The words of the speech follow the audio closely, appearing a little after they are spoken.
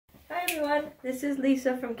everyone, this is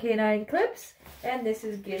Lisa from Canine Clips, and this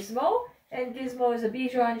is Gizmo. And Gizmo is a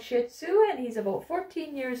Bichon Shih-Tzu, and he's about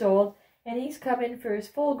 14 years old, and he's come in for his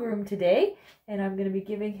full groom today, and I'm going to be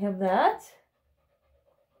giving him that.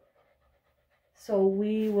 So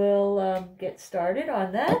we will get started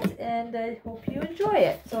on that, and I hope you enjoy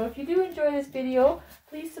it. So if you do enjoy this video,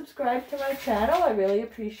 please subscribe to my channel. I really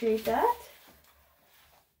appreciate that.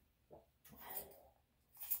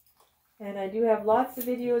 And I do have lots of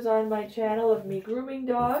videos on my channel of me grooming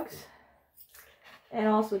dogs, and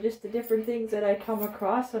also just the different things that I come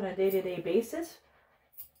across on a day-to-day basis,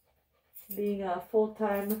 being a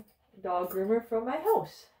full-time dog groomer from my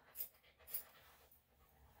house.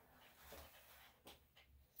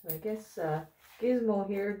 So I guess Gizmo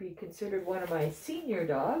here would be considered one of my senior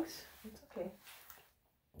dogs. It's okay.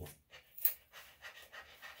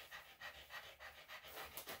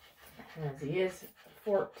 As he is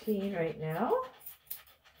 14 right now.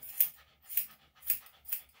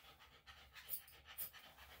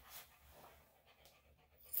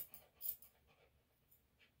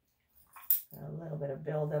 A little bit of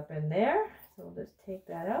buildup in there, so we'll just take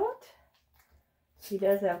that out. He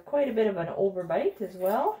does have quite a bit of an overbite as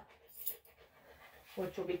well,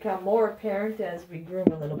 which will become more apparent as we groom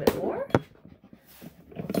a little bit more.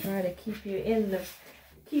 I'll try to keep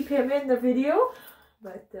him in the video,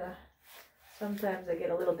 but sometimes I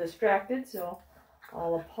get a little distracted, so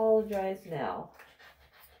I'll apologize now.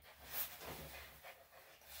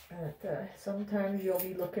 But sometimes you'll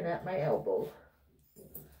be looking at my elbow,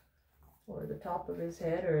 or the top of his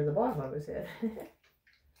head, or the bottom of his head.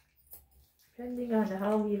 Depending on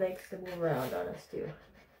how he likes to move around on us too.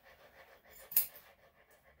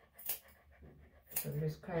 So I'm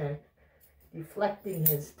just kind of deflecting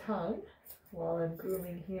his tongue while I'm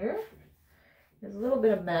grooming here. There's a little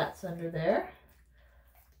bit of mats under there.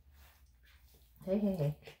 Hey, hey,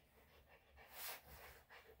 hey.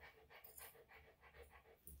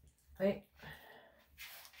 Hey.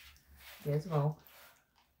 Gizmo.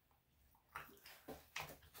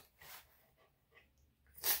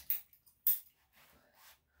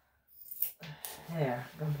 There,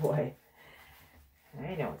 good boy.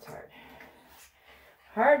 I know it's hard.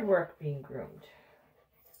 Hard work being groomed.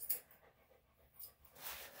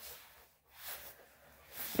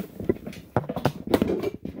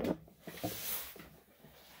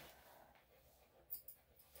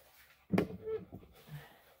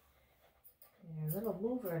 A little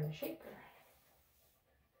mover and a shaker.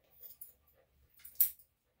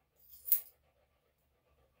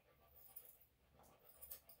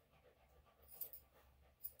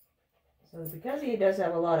 So because he does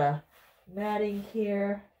have a lot of matting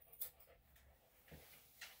here,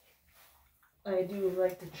 I do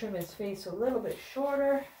like to trim his face a little bit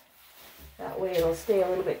shorter. That way it'll stay a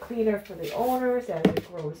little bit cleaner for the owners as it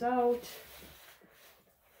grows out.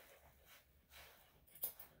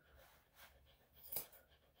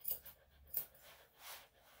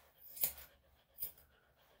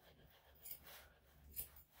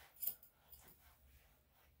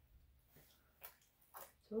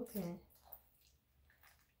 It's okay.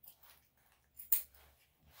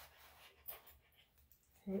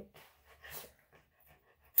 Okay.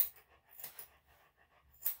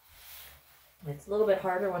 It's a little bit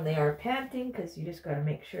harder when they are panting, because you just got to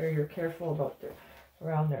make sure you're careful about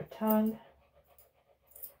around their tongue.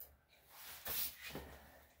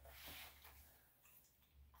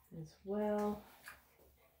 As well.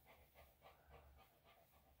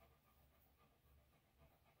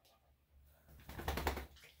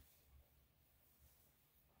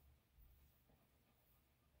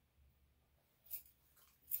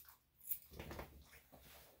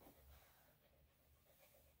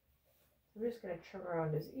 I'm just going to trim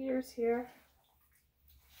around his ears here.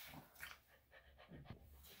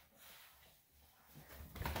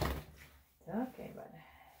 Okay, bud.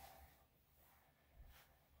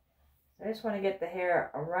 So I just want to get the hair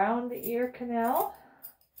around the ear canal,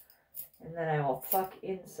 and then I will pluck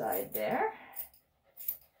inside there.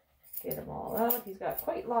 Get him all out. He's got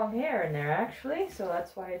quite long hair in there actually, so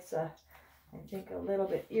that's why it's I think a little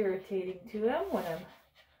bit irritating to him when I'm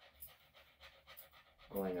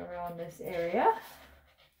going around this area.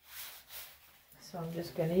 So I'm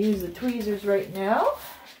just going to use the tweezers right now.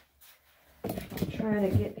 I'm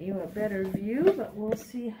trying to get you a better view, but we'll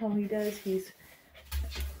see how he does. I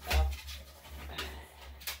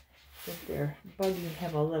think they're bugging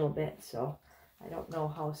him a little bit, so I don't know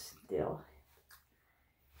how still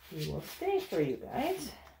he will stay for you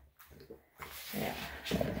guys. Yeah.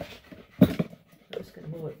 I'm just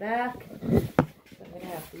going to move it back. I'm going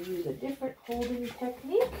to have to use a different holding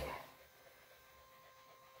technique.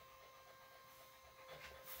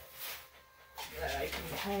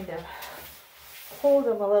 kind of hold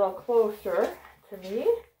him a little closer to me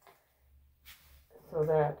so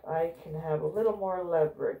that I can have a little more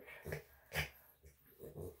leverage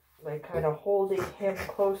by kind of holding him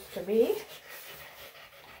close to me.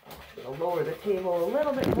 I'm going to lower the table a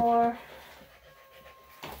little bit more.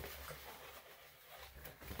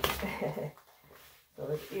 So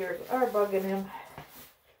his ears are bugging him.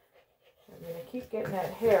 I'm going to keep getting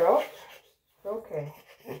that hair out. It's okay.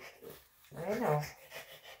 I know.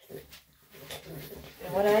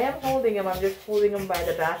 And when I am holding him, I'm just holding him by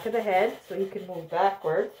the back of the head so he can move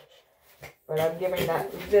backwards. But I'm giving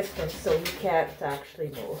that resistance so he can't actually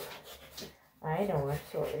move. I know, I'm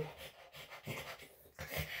sorry.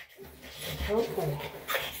 It's okay.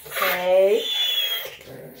 Hey.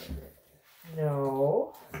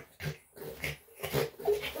 No.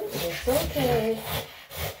 It's okay.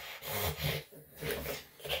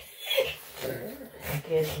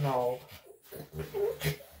 Gizmo.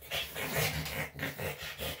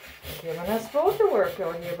 Giving us both the work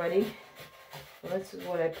out here, buddy. Well, this is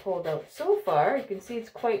what I pulled out so far. You can see it's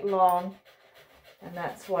quite long, and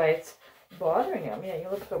that's why it's bothering him. Yeah, you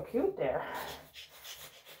look so cute there.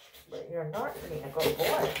 But you're not being a good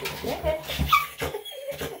boy.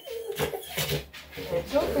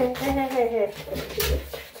 It's okay. Hey.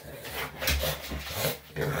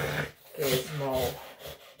 Gizmo.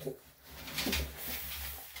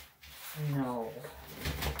 No.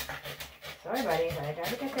 Sorry, buddy, but I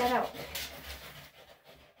gotta get that out.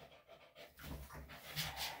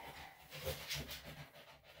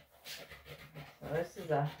 So this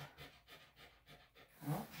is a...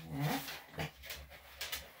 Oh, yeah.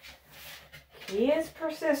 Key is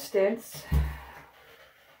persistence.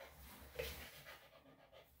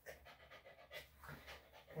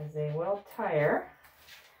 Because they will tire.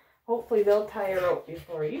 Hopefully they'll tire out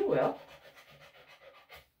before you will.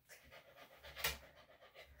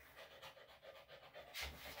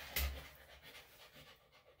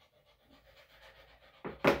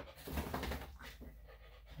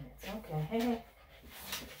 It's okay.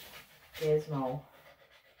 Gizmo.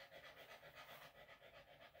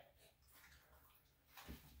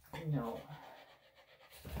 No.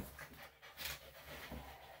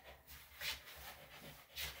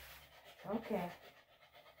 Okay.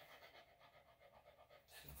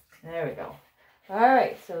 There we go.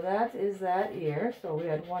 Alright, so that is that ear. So we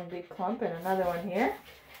had one big clump and another one here.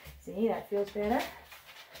 See, that feels better.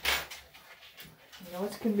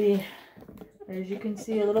 Those can be, as you can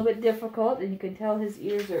see, a little bit difficult, and you can tell his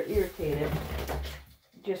ears are irritated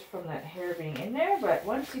just from that hair being in there. But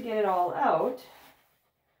once you get it all out,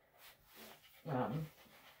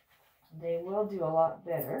 they will do a lot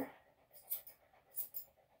better.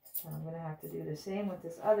 So I'm going to have to do the same with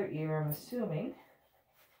this other ear, I'm assuming.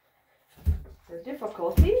 For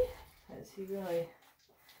difficulty, because he really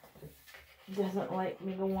doesn't like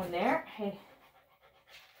me going there. Hey.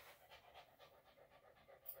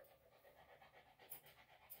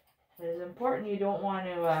 It is important you don't want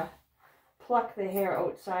to pluck the hair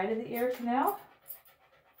outside of the ear canal.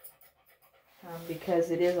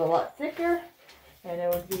 Because it is a lot thicker, and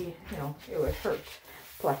it would be, you know, it would hurt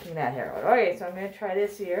plucking that hair out. Okay, so I'm going to try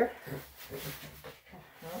this ear,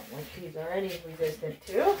 which he's already resistant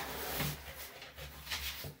to.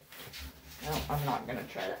 No, I'm not going to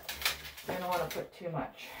try that. I don't want to put too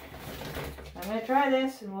much. I'm going to try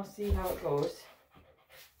this, and we'll see how it goes.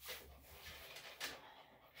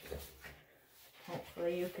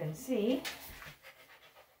 Hopefully you can see.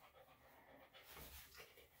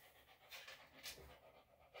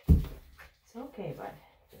 It's okay, bud.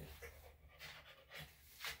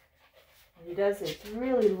 He does, it's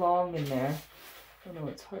really long in there. I know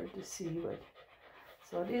it's hard to see, but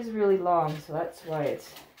so it is really long, so that's why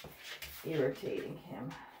it's irritating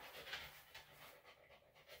him.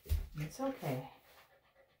 It's okay.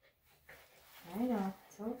 I know,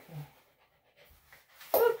 it's okay.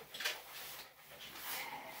 Whoop.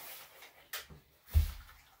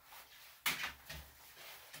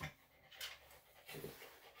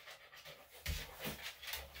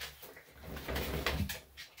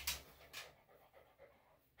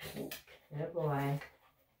 Good boy.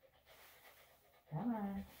 Come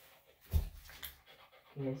on.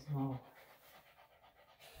 Gizmo.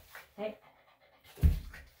 Hey.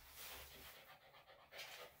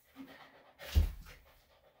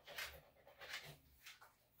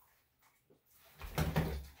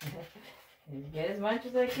 Get as much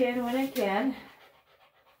as I can when I can.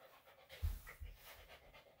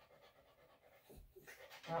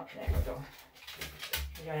 Oh, there we go.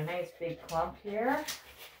 We got a nice big clump here.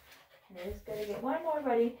 Just gotta get one more,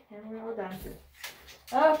 buddy, and we're all done.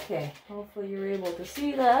 Okay, hopefully you're able to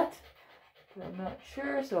see that. but I'm not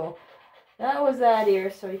sure. So that was that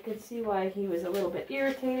ear, so you can see why he was a little bit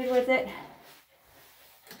irritated with it.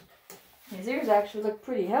 His ears actually look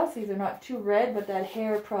pretty healthy. They're not too red, but that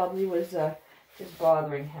hair probably was just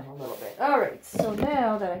bothering him a little bit. Alright, so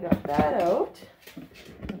now that I got that out,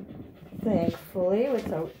 thankfully,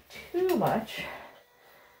 without too much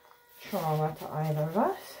trauma to either of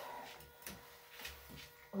us,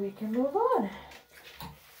 we can move on.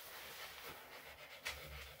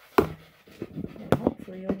 And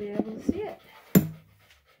hopefully you'll be able to see it.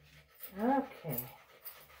 Okay.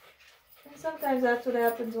 And sometimes that's what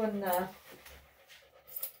happens when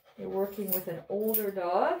you're working with an older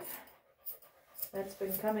dog that's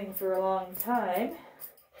been coming for a long time.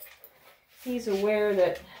 He's aware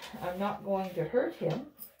that I'm not going to hurt him.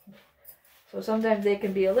 So sometimes they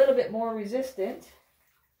can be a little bit more resistant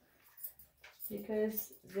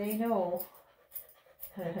because they know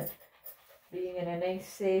being in a nice,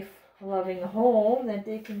 safe, loving home that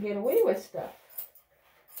they can get away with stuff.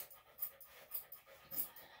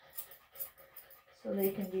 So they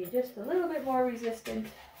can be just a little bit more resistant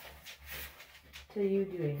to you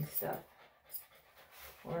doing stuff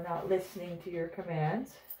or not listening to your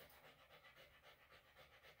commands,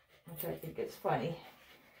 which I think is funny.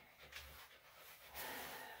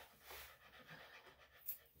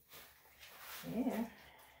 Yeah.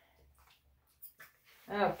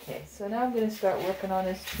 Okay, so now I'm going to start working on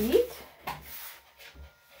his feet.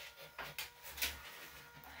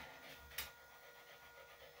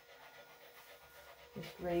 Just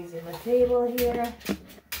raising the table here.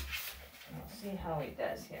 We'll see how he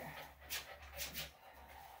does here.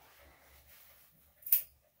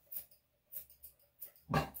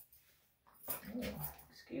 Oh,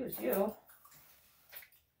 excuse you.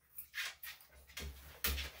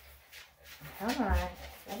 Come on,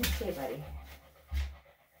 let me see, buddy.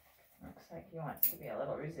 Looks like he wants to be a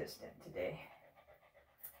little resistant today.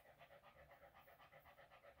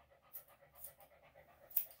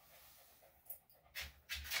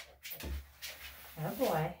 Oh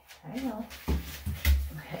boy, I know.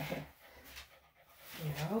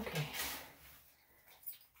 You're okay.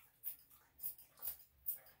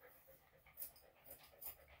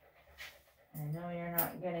 I know you're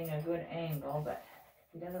not getting a good angle, but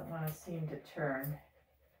he doesn't want to seem to turn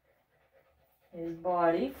his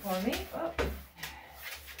body for me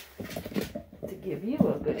to give you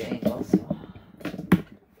a good angle. So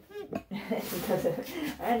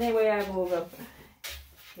any way I move him,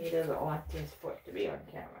 he doesn't want his foot to be on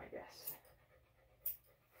camera, I guess.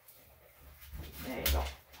 There you go.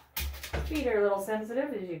 Feet are a little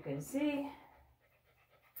sensitive, as you can see.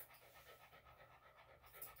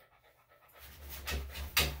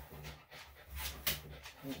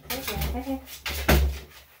 Okay.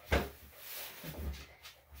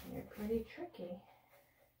 You're pretty tricky.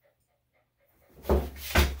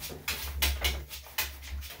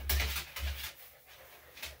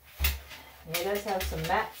 He does have some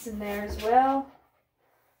mats in there as well.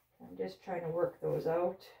 I'm just trying to work those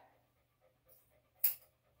out.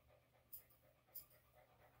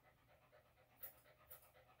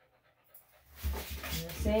 And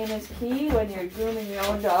the same is key when you're grooming your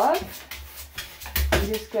own dog. You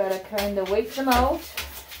just gotta kind of wait them out.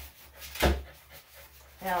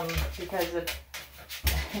 Because of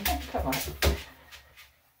come on.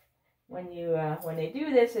 When they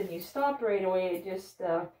do this and you stop right away, it just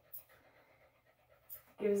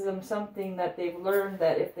gives them something that they've learned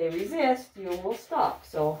that if they resist, you will stop.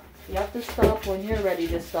 So you have to stop when you're ready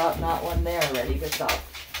to stop, not when they're ready to stop.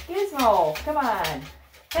 Gizmo, come on.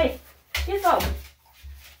 Hey, Gizmo.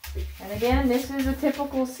 And again, this is a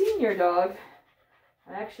typical senior dog.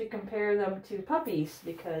 I actually compare them to puppies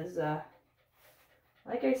because,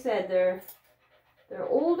 like I said, they're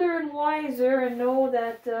older and wiser and know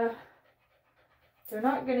that they're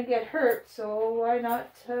not going to get hurt, so why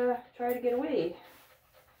not try to get away?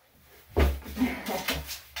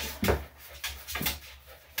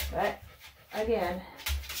 But again,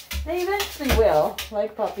 they eventually will,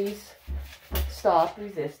 like puppies, stop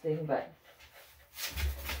resisting, but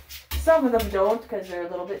some of them don't because they're a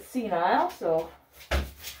little bit senile, so oh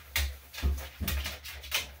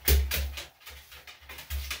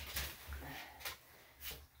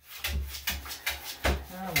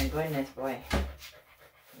my goodness, boy.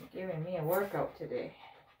 You're giving me a workout today.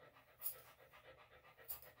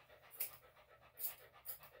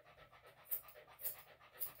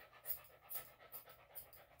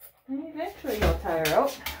 And eventually you'll tire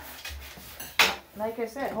out. Like I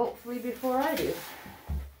said, hopefully before I do.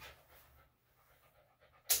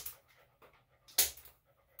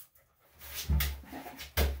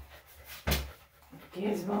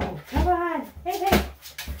 Gizmo, come on. Hey, hey.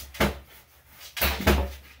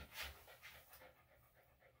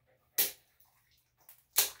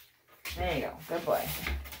 Good boy.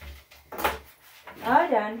 All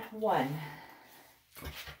done. One.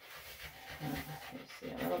 Let's see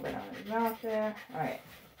a little bit on his mouth there. All right.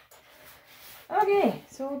 Okay,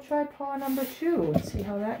 so we'll try paw number 2 and see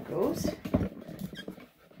how that goes.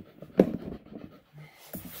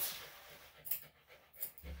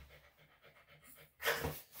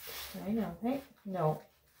 I know, hey, no.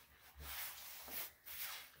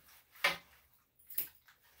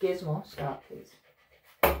 Gizmo, stop, please.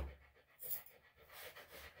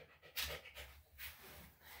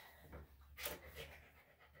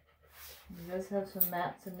 He does have some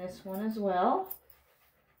mats in this one as well.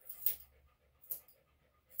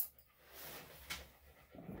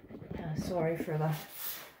 Sorry for the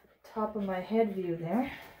top of my head view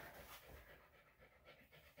there.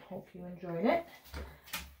 Hope you enjoyed it.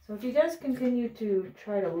 So if he does continue to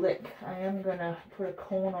try to lick, I am going to put a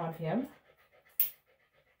cone on him.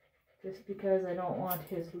 Just because I don't want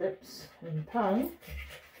his lips and tongue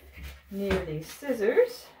near these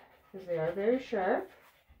scissors, because they are very sharp.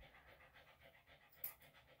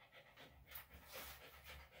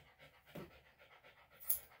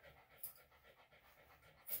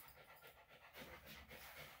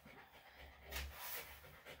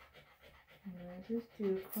 There's his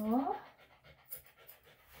dew claw.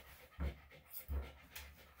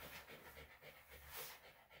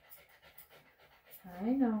 I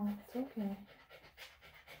know, it's okay.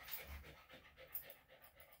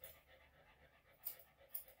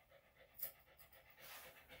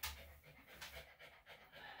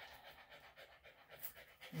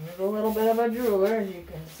 There's a little bit of a drooler, as you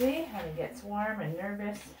can see. When he gets warm and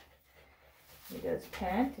nervous, he does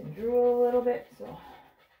pant and drool a little bit, so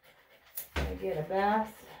I get a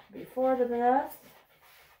bath before the bath.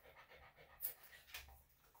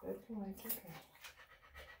 Good boy, it's okay.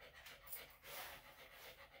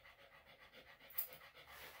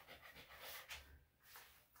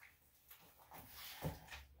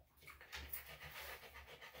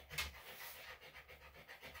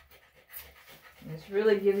 This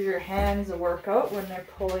really gives your hands a workout when they're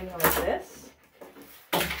pulling like this.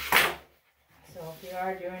 So if you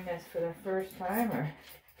are doing this for the first time or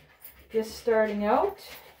just starting out,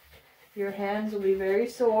 your hands will be very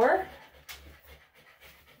sore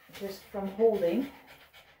just from holding,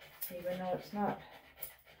 even though it's not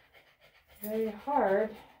very hard.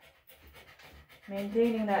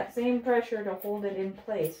 Maintaining that same pressure to hold it in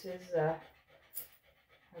place is a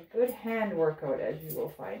good hand workout, as you will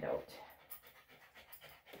find out.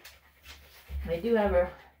 I do have a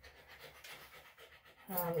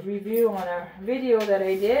review on a video that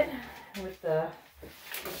I did with the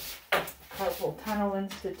Carpal Tunnel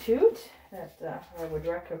Institute that I would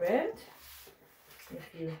recommend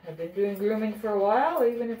if you have been doing grooming for a while, or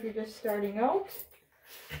even if you're just starting out,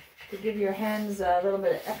 to give your hands a little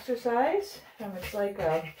bit of exercise. It's like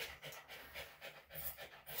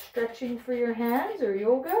stretching for your hands or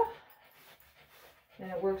yoga,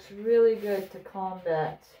 and it works really good to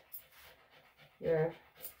combat your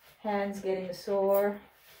hands getting sore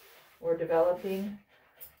or developing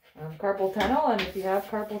carpal tunnel. And if you have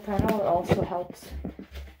carpal tunnel, it also helps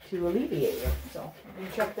to alleviate it. So you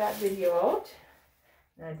can check that video out,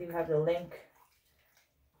 and I do have the link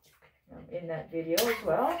in that video as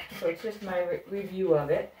well. So it's just my review of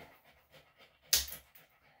it.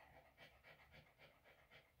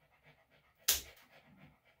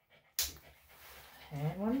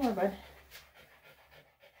 And one more, bud.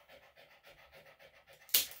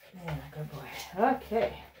 Yeah, good boy.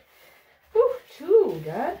 Okay. Whew, 2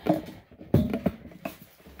 done.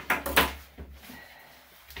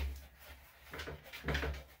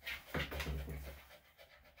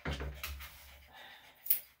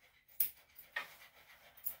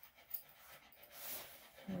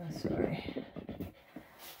 Oh, sorry.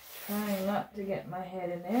 Trying not to get my head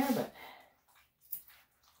in there, but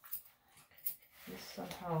just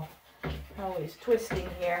somehow how he's twisting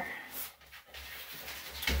here.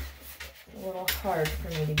 A little hard for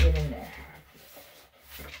me to get in there.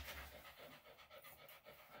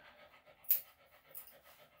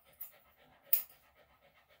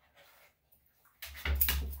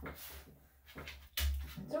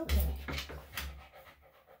 It's okay.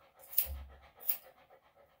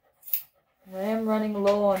 I am running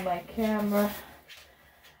low on my camera,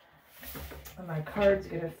 and my card's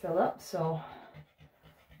going to fill up, so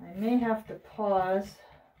I may have to pause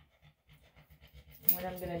when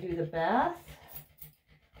I'm going to do the bath,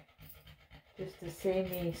 just to save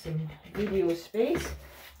me some video space,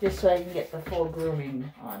 just so I can get the full grooming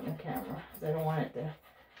on the camera, because I don't want it to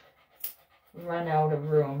run out of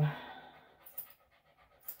room.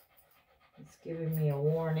 It's giving me a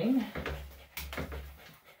warning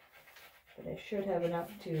But I should have enough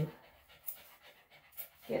to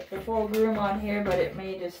get the full groom on here, but I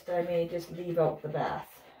may just leave out the bath.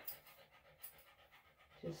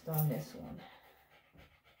 Just on this one.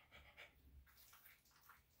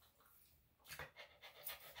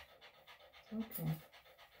 Okay.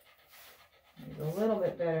 It's a little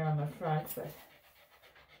bit better on the front, but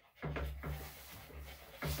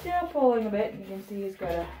still pulling a bit. You can see he's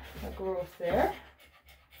got a growth there.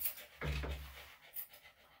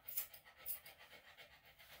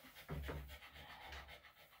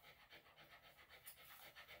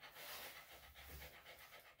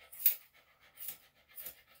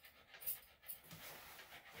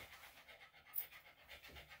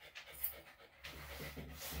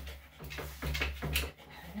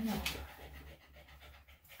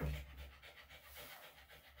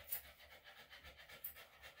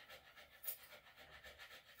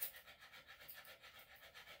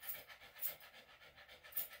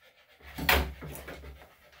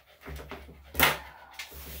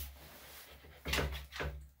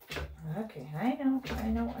 Okay, I know.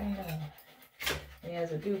 He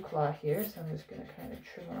has a dew claw here, so I'm just going to kind of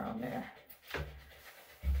trim around there.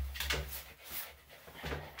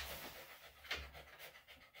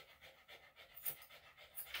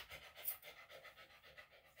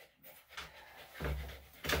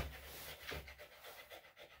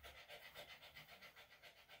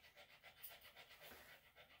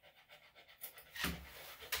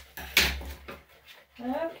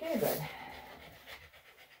 Okay, bud.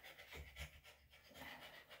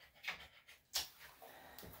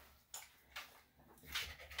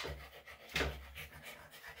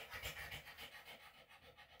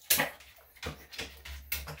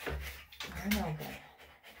 I know, but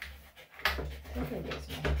I think I get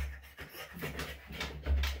some.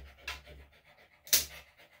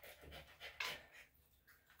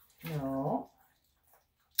 No.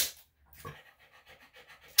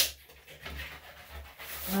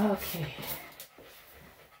 Okay.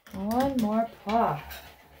 One more paw.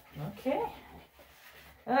 Okay.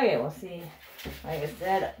 Okay, we'll see. Like I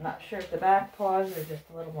said, I'm not sure if the back paws are just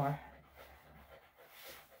a little more.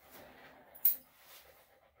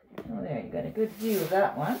 Oh, there, you got a good view of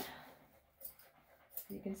that one.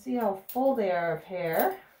 You can see how full they are of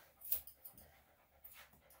hair.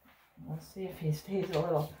 We'll see if he stays a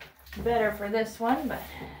little better for this one, but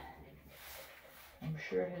I'm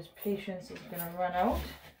sure his patience is going to run out.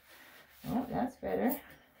 Oh, that's better.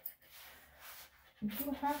 You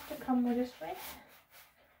do have to come this way.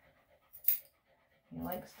 He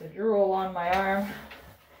likes to drool on my arm,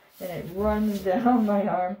 and it runs down my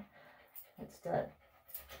arm. It's that.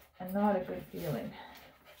 And not a good feeling.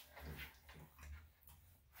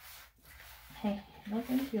 Hey, no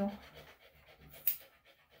thank you.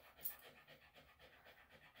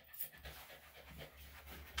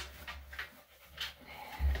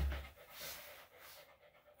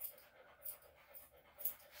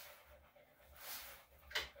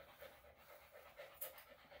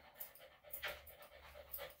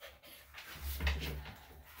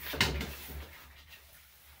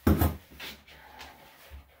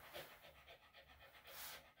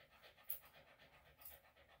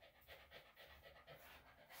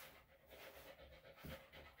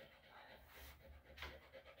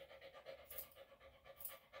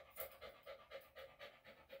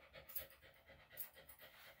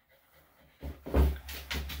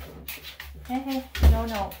 Hey,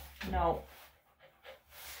 no.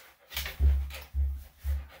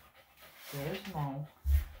 There's Mo.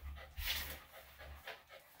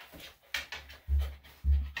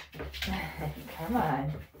 Come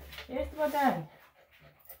on. Here's the done.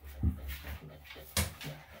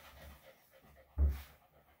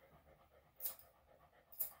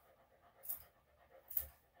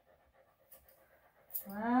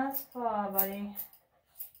 Last paw, buddy.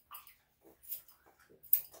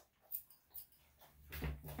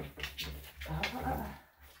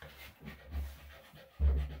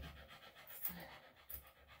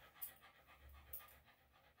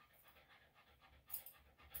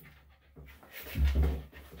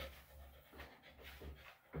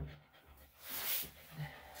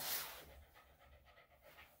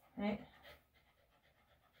 Right.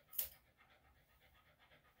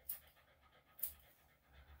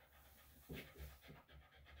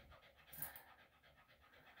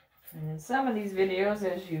 And in some of these videos,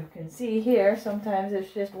 as you can see here, sometimes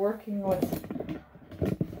it's just working with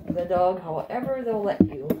the dog however they'll let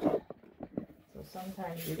you. So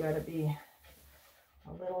sometimes you gotta be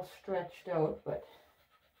a little stretched out, but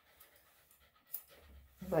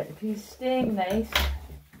if he's staying nice,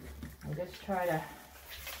 I'll just try to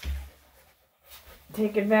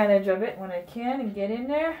take advantage of it when I can and get in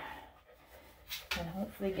there. and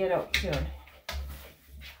hopefully get out soon.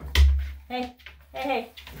 Hey, hey,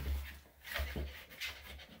 hey.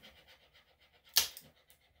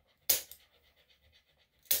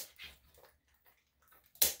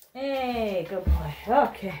 Hey, good boy.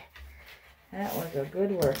 Okay. That was a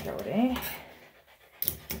good workout, eh?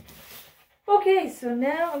 Okay, so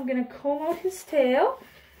now I'm going to comb out his tail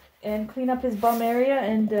and clean up his bum area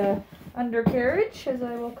and undercarriage, as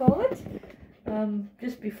I will call it,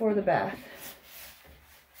 just before the bath.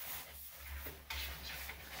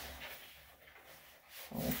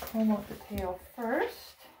 So we'll comb out the tail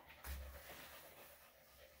first.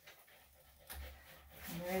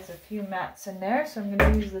 And there is a few mats in there, so I'm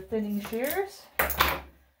going to use the thinning shears.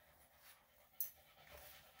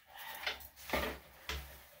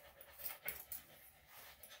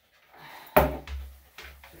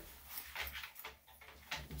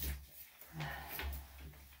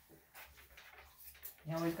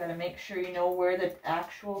 You always got to make sure you know where the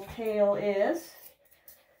actual tail is,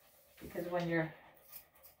 because when you're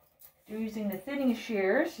using the thinning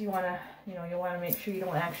shears, you want to make sure you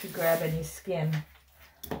don't actually grab any skin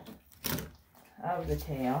of the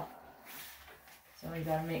tail. So you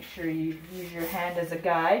got to make sure you use your hand as a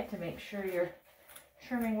guide to make sure you're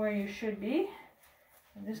trimming where you should be.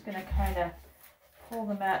 I'm just going to kind of pull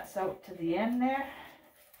the mats out to the end there,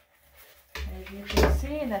 as you can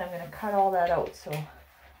see, and then I'm going to cut all that out, so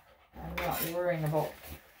I'm not worrying about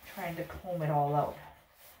trying to comb it all out.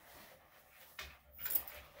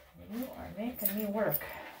 You are making me work.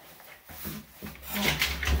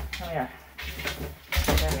 Oh yeah.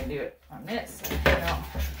 I'm going to do it on this. No.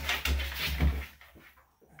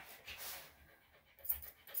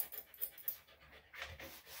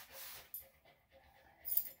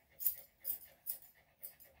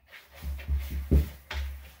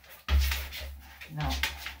 No.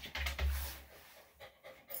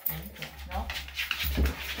 Okay. No.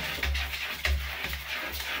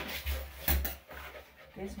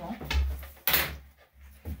 This one.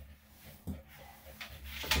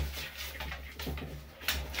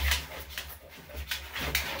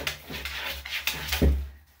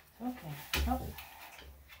 Okay. Oh.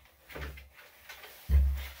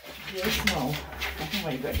 Yes, no. Oh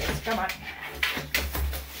my goodness. Come on.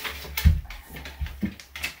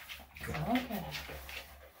 Okay.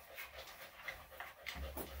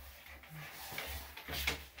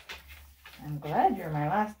 I'm glad you're my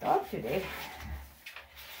last dog today.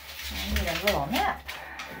 I need a little nap.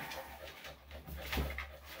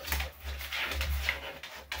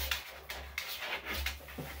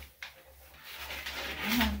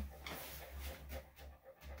 Come on.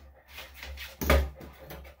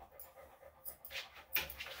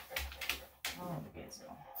 Oh,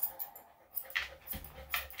 gizmo.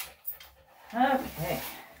 Okay.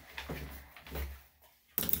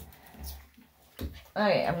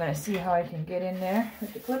 Okay, I'm going to see how I can get in there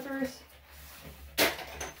with the clippers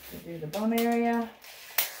to do the bum area.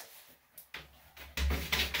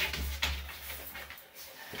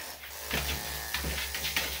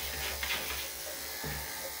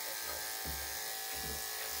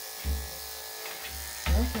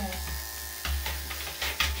 Okay.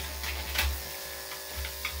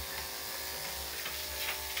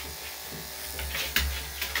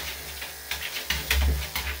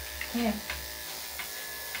 Yeah.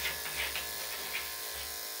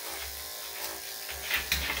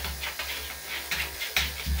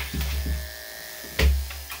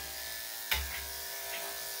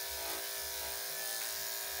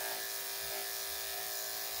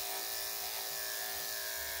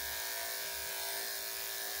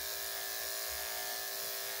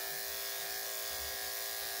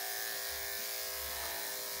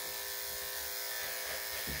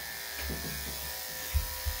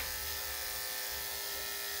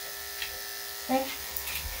 Okay.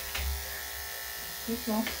 Too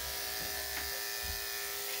small.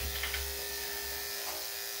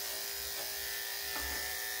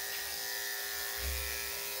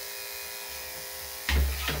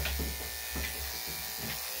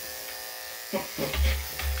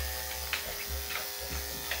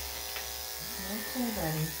 Okay,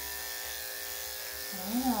 buddy.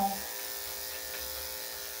 Oh.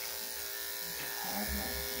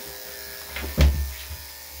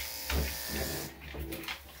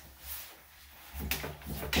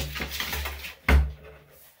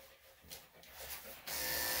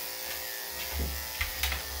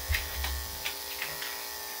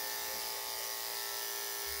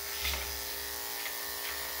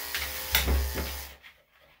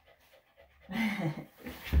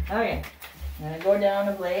 Okay, I'm going to go down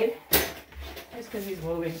the blade, just because he's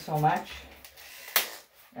moving so much.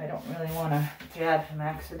 I don't really want to jab him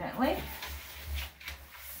accidentally.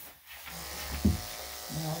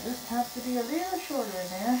 It'll just have to be a little shorter in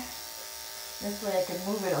there. This way I can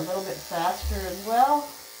move it a little bit faster as well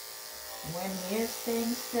when he is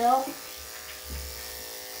staying still.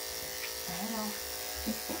 I know.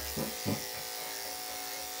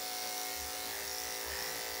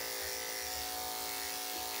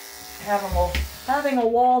 Having a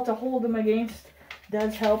wall to hold him against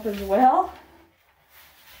does help as well.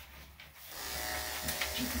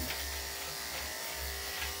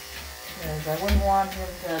 Because I wouldn't want him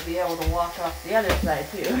to be able to walk off the other side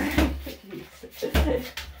too.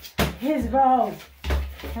 His bones.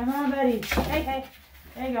 Come on, buddy. Hey, hey.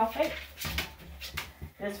 There you go. Hey.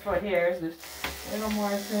 This foot here is just a little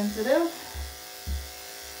more sensitive.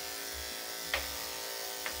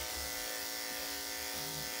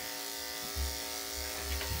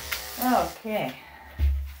 Okay.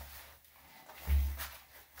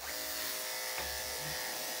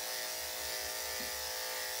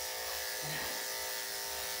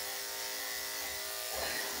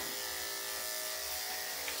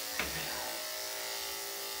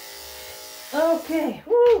 Okay,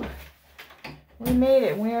 woo! We made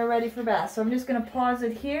it. We are ready for bath. So I'm just going to pause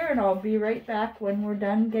it here and I'll be right back when we're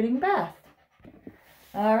done getting bathed.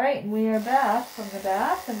 Alright, we are back from the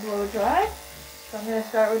bath and blow dry. So I'm going to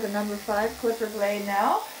start with the number 5 clipper blade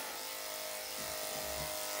now.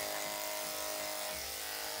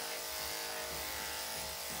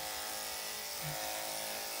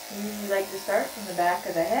 I usually like to start from the back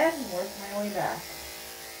of the head and work my way back.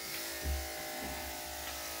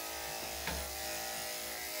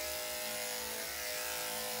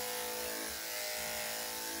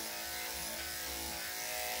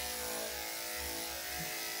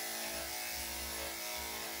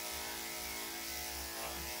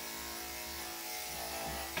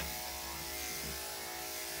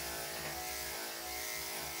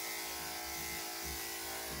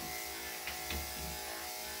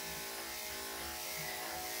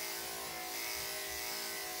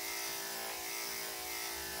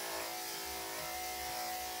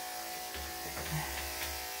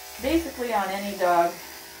 Basically on any dog,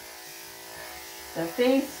 the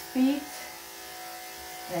face, feet,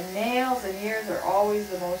 and nails and ears are always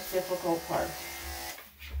the most difficult part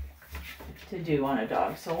to do on a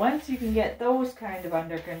dog. So once you can get those kind of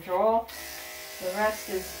under control, the rest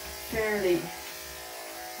is fairly,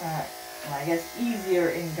 well, I guess, easier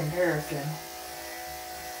in comparison.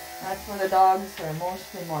 That's where the dogs are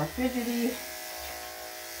mostly more fidgety.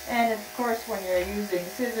 And of course when you're using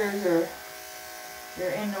scissors or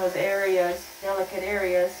you're in those areas, delicate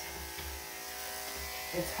areas,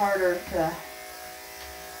 it's harder to,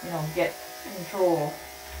 get control.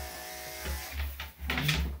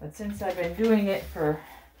 But since I've been doing it for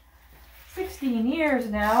 16 years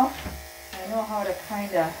now, I know how to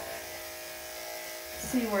kind of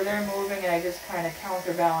see where they're moving, and I just kind of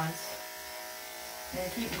counterbalance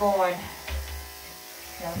and keep going.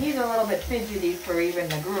 He's a little bit fidgety for even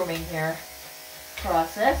the grooming here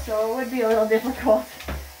process, so it would be a little difficult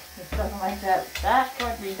if something like that. That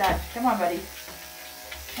could be touched. Come on, buddy.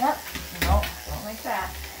 Yep. No, don't like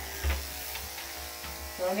that.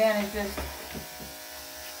 So again, it's just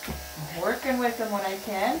working with them when I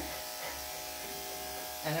can.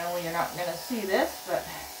 I know you're not going to see this, but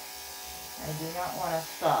I do not want to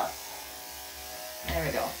stop. There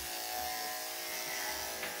we go.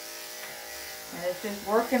 And it's just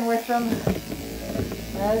working with them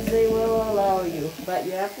as they will allow you. But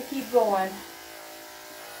you have to keep going.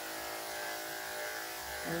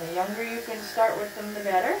 And the younger you can start with them, the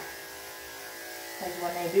better. Because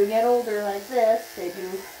when they do get older like this, they do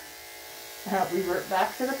revert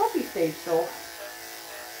back to the puppy stage. So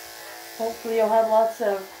hopefully you'll have lots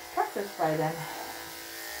of practice by then.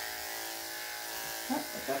 Oh,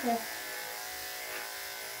 it's okay.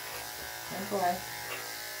 Don't go ahead.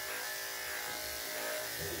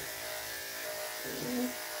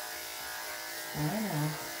 I know.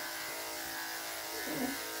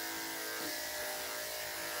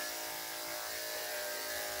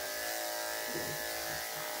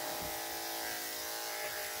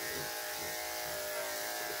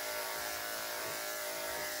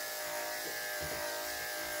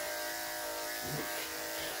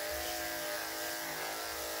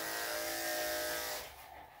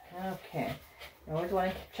 Okay. You always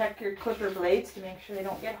want to check your clipper blades to make sure they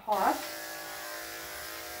don't get hot.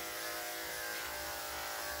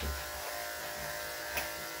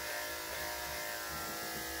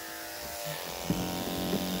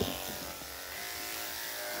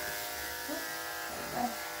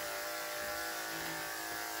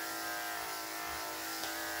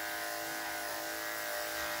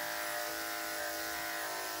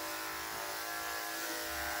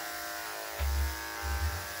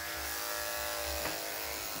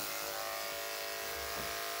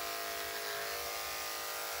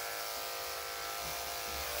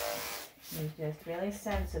 He's just really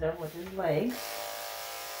sensitive with his legs.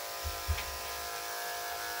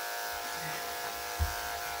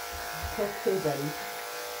 Okay, buddy.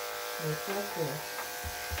 It's okay.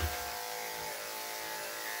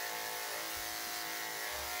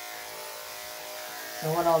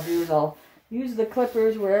 So what I'll do is I'll use the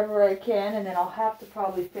clippers wherever I can, and then I'll have to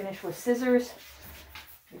probably finish with scissors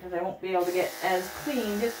because I won't be able to get as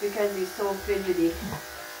clean just because he's so fidgety.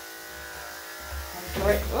 I'm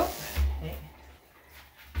sorry. Oh, hey.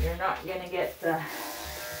 You're not going to get the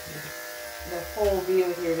full view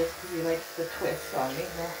here just because he likes to twist on me.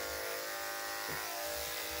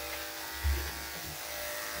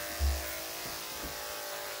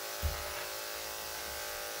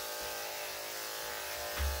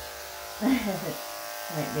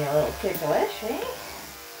 Might be a little ticklish, eh?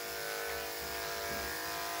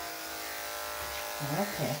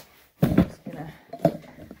 Okay, I'm just gonna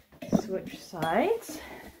switch sides.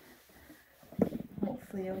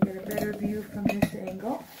 Hopefully you'll get a better view from this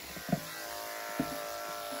angle.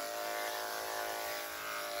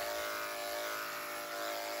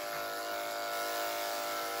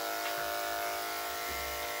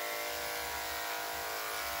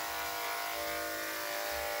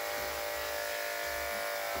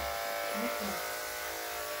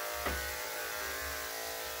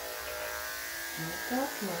 It's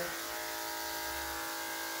okay.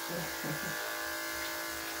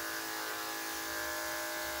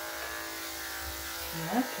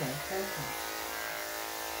 Okay, okay.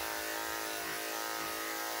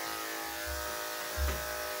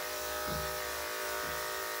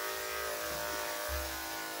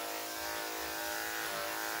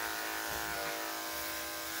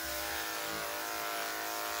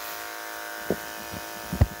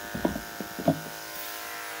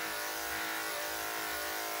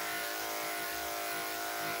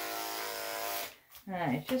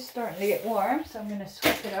 Alright, it's just starting to get warm, so I'm going to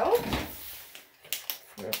switch it out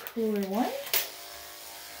for a cooler one.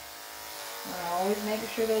 Always making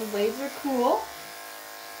sure those blades are cool.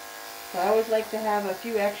 So I always like to have a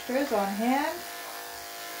few extras on hand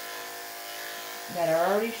that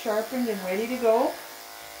are already sharpened and ready to go.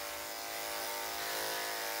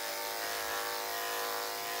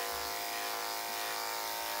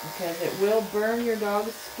 Because it will burn your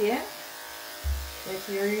dog's skin if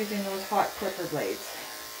you're using those hot clipper blades.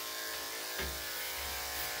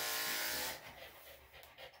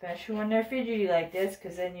 Especially when they're fidgety like this,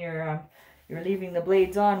 because then you're leaving the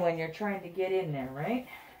blades on when you're trying to get in there, right?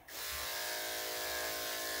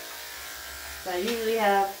 So I usually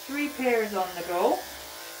have 3 pairs on the go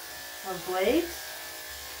of blades,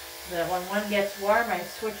 so that when one gets warm I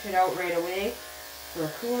switch it out right away for a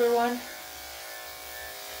cooler one.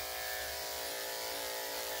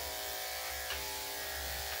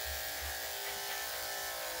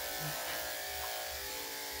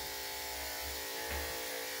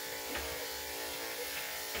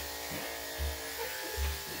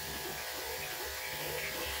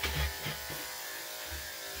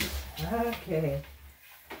 Okay.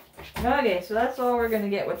 Okay, so that's all we're going to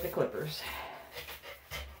get with the clippers.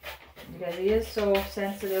 Because he is so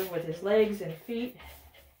sensitive with his legs and feet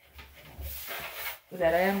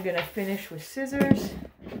that I am going to finish with scissors.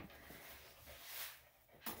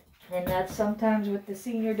 And that's sometimes with the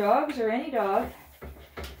senior dogs or any dog.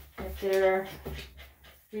 If they're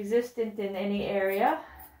resistant in any area,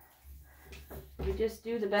 you just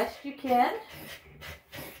do the best you can.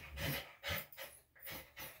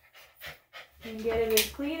 And get it as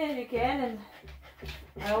clean as you can, and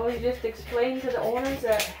I always just explain to the owners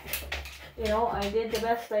that, you know, I did the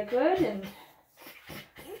best I could, and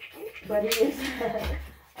but he is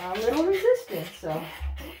a little resistant, so.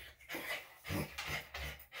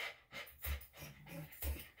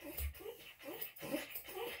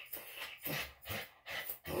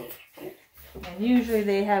 And usually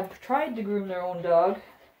they have tried to groom their own dog,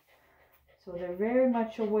 so they're very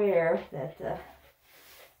much aware that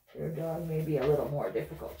their dog may be a little more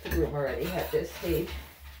difficult to groom already at this stage.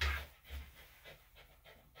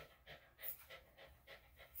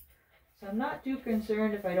 So I'm not too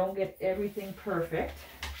concerned if I don't get everything perfect,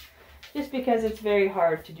 just because it's very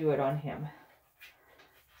hard to do it on him.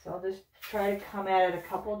 So I'll just try to come at it a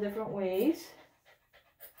couple different ways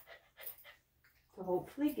to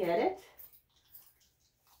hopefully get it.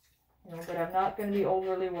 You know, but I'm not going to be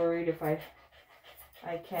overly worried if I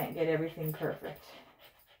can't get everything perfect.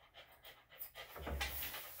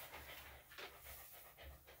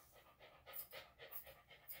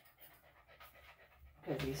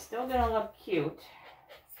 Because he's still going to look cute.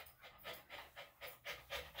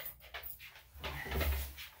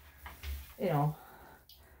 You know,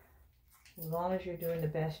 as long as you're doing the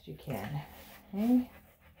best you can. Okay?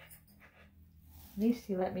 At least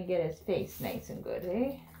he let me get his face nice and good,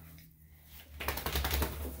 eh?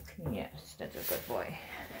 Yes, that's a good boy.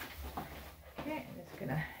 Okay, I'm just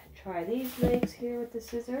gonna try these legs here with the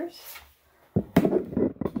scissors.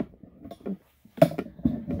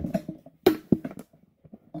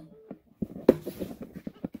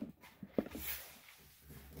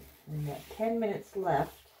 We got 10 minutes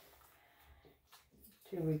left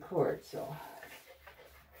to record, so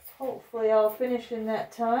hopefully I'll finish in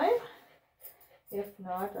that time. If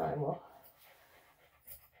not, I will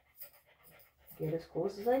get as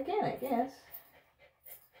close as I can, I guess.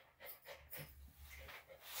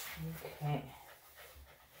 Okay.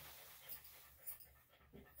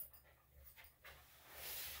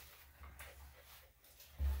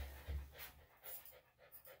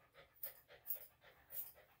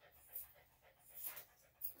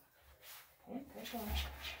 Okay, good one.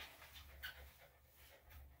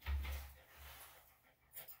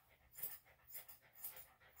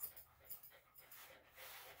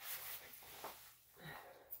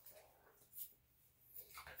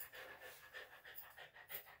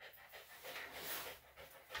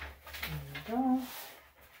 There we go.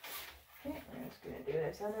 Okay, we're just going to do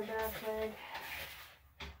this other back leg.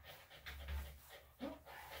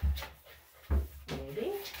 Maybe.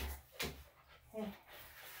 Okay.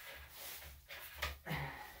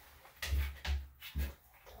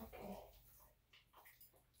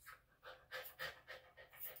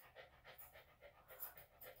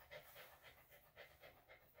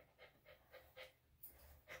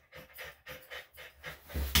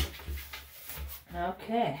 Okay.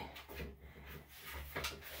 Okay.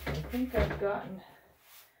 I think I've gotten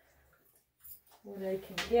what I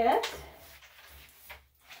can get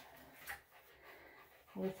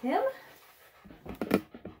with him.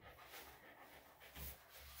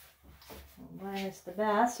 Minus the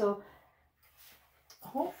bath. So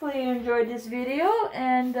hopefully you enjoyed this video,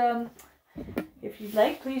 and if you'd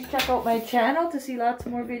like, please check out my channel to see lots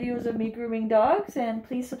more videos of me grooming dogs, and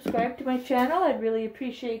please subscribe to my channel. I'd really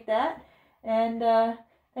appreciate that. And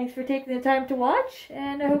thanks for taking the time to watch,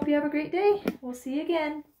 and I hope you have a great day. We'll see you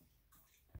again.